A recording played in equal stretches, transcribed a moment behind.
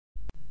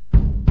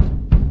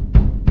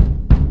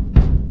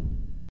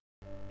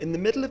In the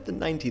middle of the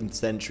 19th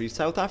century,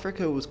 South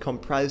Africa was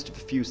comprised of a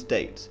few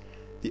states: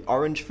 the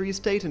Orange Free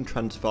State and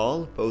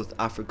Transvaal, both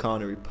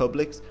Afrikaner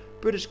republics,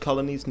 British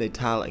colonies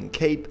Natal and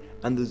Cape,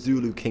 and the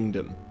Zulu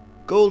Kingdom.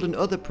 Gold and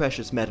other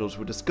precious metals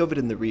were discovered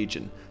in the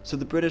region, so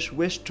the British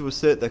wished to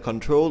assert their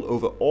control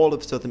over all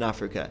of southern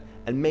Africa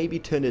and maybe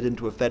turn it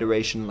into a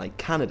federation like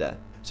Canada.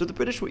 So the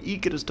British were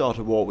eager to start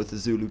a war with the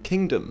Zulu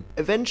Kingdom.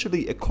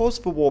 Eventually, a cause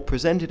for war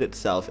presented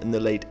itself in the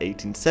late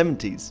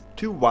 1870s.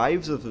 Two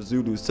wives of a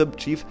Zulu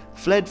sub-chief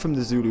fled from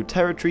the Zulu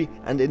territory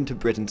and into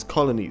Britain's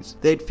colonies.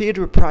 They had feared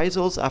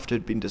reprisals after it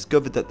had been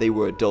discovered that they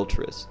were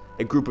adulterous.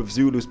 A group of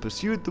Zulus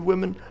pursued the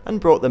women and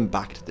brought them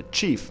back to the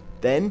chief.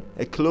 Then,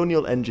 a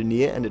colonial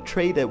engineer and a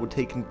trader were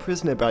taken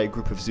prisoner by a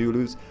group of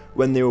Zulus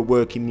when they were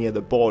working near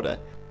the border.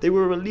 They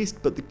were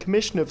released, but the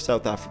Commissioner of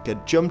South Africa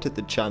jumped at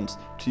the chance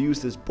to use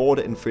this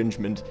border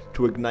infringement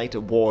to ignite a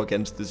war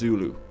against the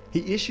Zulu.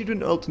 He issued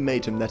an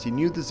ultimatum that he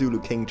knew the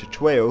Zulu king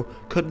Cetshwayo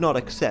could not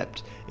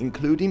accept,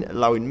 including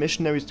allowing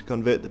missionaries to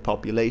convert the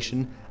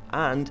population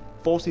and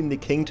forcing the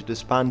king to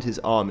disband his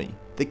army.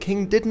 The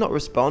king did not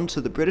respond,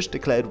 so the British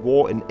declared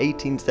war in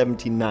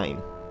 1879.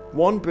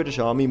 One British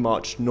army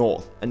marched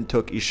north and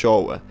took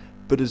Ishowa,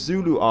 but a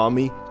Zulu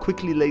army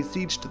quickly laid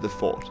siege to the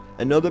fort.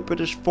 Another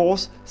British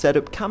force set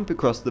up camp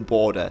across the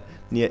border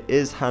near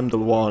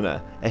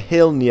Ishandlwana, a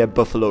hill near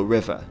Buffalo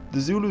River. The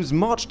Zulus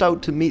marched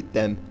out to meet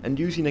them, and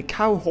using a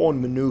cow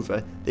horn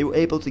maneuver, they were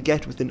able to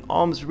get within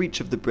arm's reach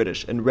of the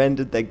British and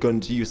rendered their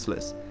guns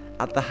useless.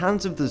 At the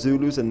hands of the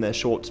Zulus and their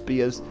short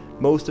spears,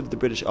 most of the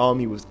British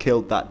army was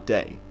killed that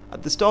day.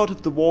 At the start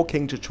of the war,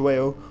 King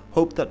Cetshwayo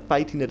hoped that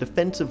fighting a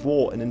defensive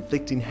war and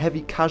inflicting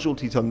heavy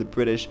casualties on the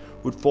British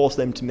would force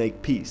them to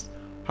make peace.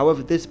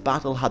 However, this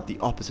battle had the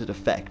opposite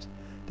effect.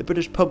 The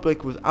British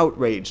public was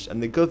outraged,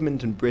 and the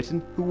government in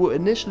Britain, who were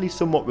initially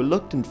somewhat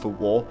reluctant for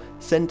war,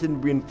 sent in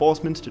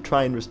reinforcements to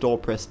try and restore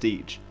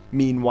prestige.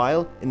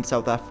 Meanwhile, in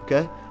South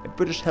Africa, a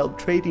British-held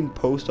trading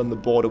post on the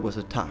border was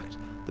attacked.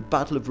 The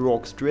Battle of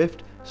Rorke's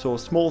Drift saw a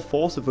small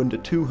force of under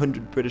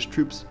 200 British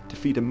troops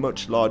defeat a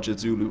much larger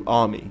Zulu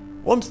army.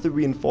 Once the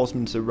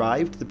reinforcements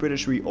arrived, the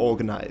British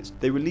reorganised.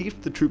 They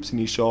relieved the troops in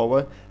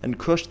Ishowa and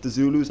crushed the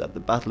Zulus at the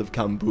Battle of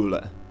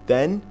Kambula.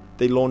 Then,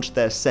 they launched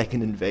their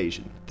second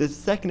invasion. This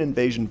second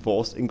invasion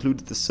force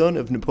included the son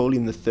of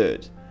Napoleon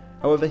III.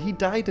 However, he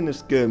died in a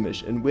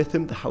skirmish, and with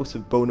him the House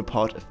of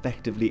Bonaparte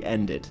effectively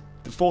ended.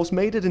 The force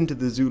made it into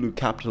the Zulu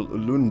capital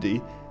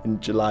Ulundi in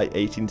July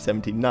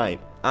 1879,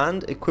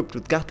 and equipped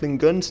with Gatling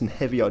guns and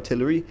heavy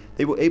artillery,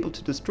 they were able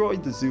to destroy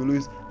the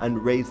Zulus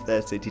and raze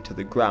their city to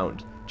the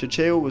ground.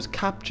 Cetshwayo was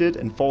captured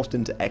and forced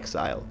into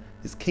exile.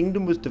 His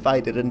kingdom was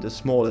divided into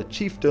smaller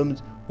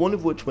chiefdoms, one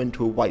of which went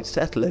to a white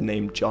settler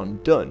named John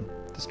Dunn.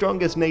 The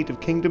strongest native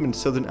kingdom in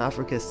southern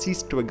Africa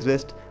ceased to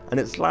exist, and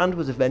its land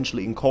was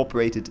eventually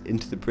incorporated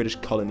into the British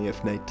colony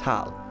of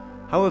Natal.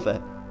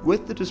 However,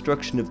 with the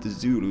destruction of the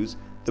Zulus,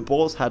 the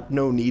Boers had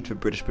no need for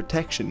British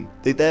protection.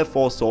 They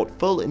therefore sought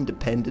full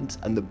independence,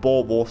 and the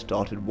Boer War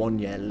started 1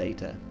 year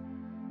later.